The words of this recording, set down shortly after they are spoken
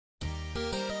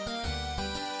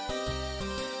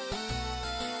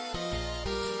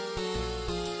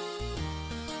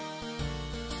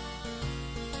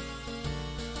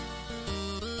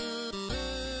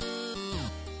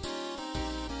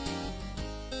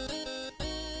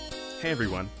Hey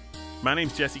everyone, my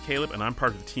name's Jesse Caleb and I'm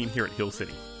part of the team here at Hill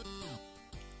City.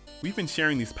 We've been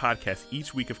sharing these podcasts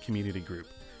each week of Community Group,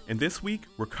 and this week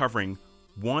we're covering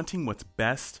wanting what's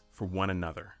best for one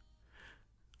another.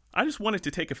 I just wanted to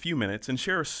take a few minutes and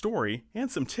share a story and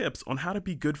some tips on how to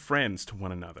be good friends to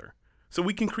one another, so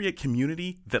we can create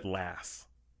community that lasts.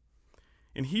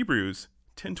 In Hebrews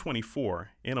 10:24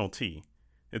 NLT,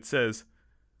 it says,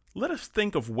 "Let us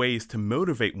think of ways to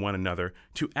motivate one another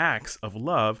to acts of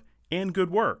love and good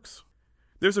works."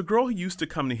 There's a girl who used to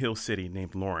come to Hill City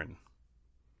named Lauren.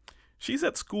 She's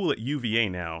at school at UVA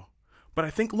now, but I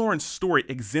think Lauren's story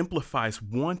exemplifies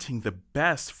wanting the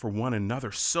best for one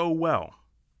another so well.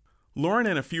 Lauren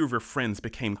and a few of her friends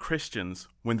became Christians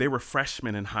when they were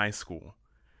freshmen in high school.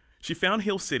 She found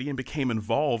Hill City and became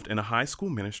involved in a high school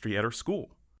ministry at her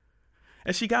school.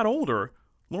 As she got older,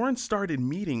 Lauren started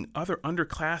meeting other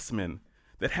underclassmen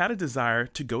that had a desire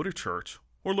to go to church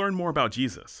or learn more about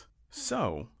Jesus.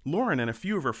 So, Lauren and a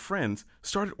few of her friends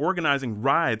started organizing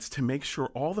rides to make sure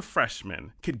all the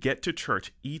freshmen could get to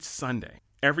church each Sunday.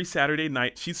 Every Saturday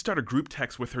night, she'd start a group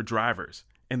text with her drivers,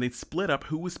 and they'd split up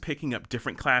who was picking up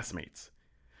different classmates.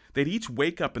 They'd each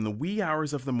wake up in the wee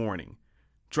hours of the morning,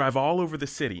 drive all over the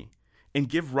city, and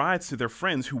give rides to their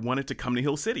friends who wanted to come to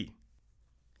Hill City.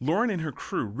 Lauren and her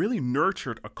crew really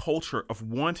nurtured a culture of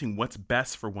wanting what's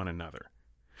best for one another.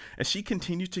 As she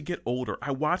continued to get older, I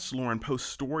watched Lauren post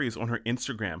stories on her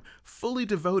Instagram fully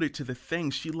devoted to the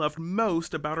things she loved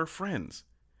most about her friends.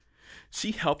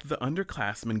 She helped the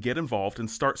underclassmen get involved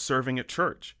and start serving at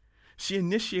church. She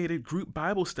initiated group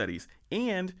Bible studies,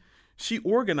 and she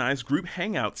organized group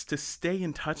hangouts to stay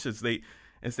in touch as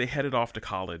they headed off to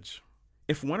college.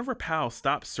 If one of her pals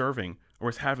stopped serving or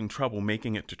was having trouble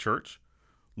making it to church,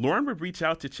 Lauren would reach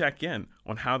out to check in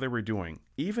on how they were doing,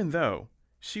 even though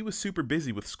she was super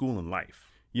busy with school and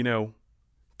life. You know,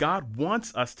 God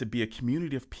wants us to be a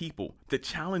community of people that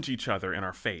challenge each other in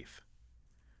our faith.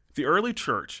 The early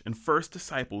church and first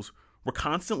disciples were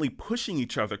constantly pushing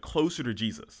each other closer to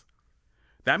Jesus.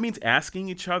 That means asking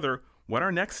each other what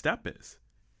our next step is.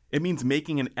 It means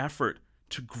making an effort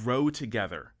to grow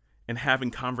together and having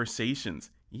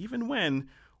conversations, even when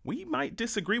we might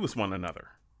disagree with one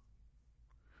another.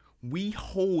 We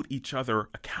hold each other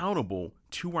accountable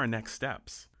to our next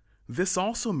steps. This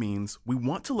also means we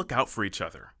want to look out for each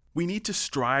other. We need to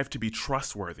strive to be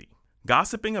trustworthy.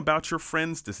 Gossiping about your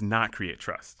friends does not create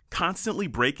trust. Constantly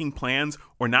breaking plans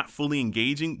or not fully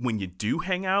engaging when you do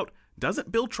hang out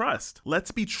doesn't build trust.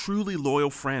 Let's be truly loyal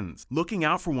friends, looking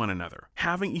out for one another,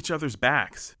 having each other's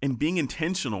backs, and being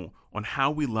intentional on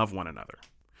how we love one another.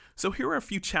 So here are a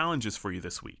few challenges for you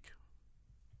this week.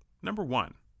 Number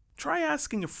 1. Try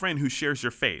asking a friend who shares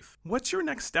your faith, what's your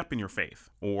next step in your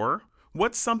faith? Or,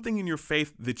 what's something in your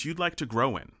faith that you'd like to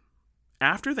grow in?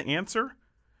 After the answer,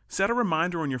 set a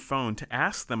reminder on your phone to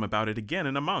ask them about it again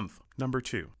in a month. Number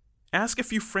 2, ask a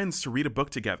few friends to read a book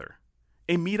together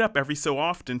and meet up every so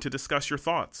often to discuss your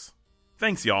thoughts.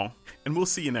 Thanks, y'all, and we'll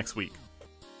see you next week.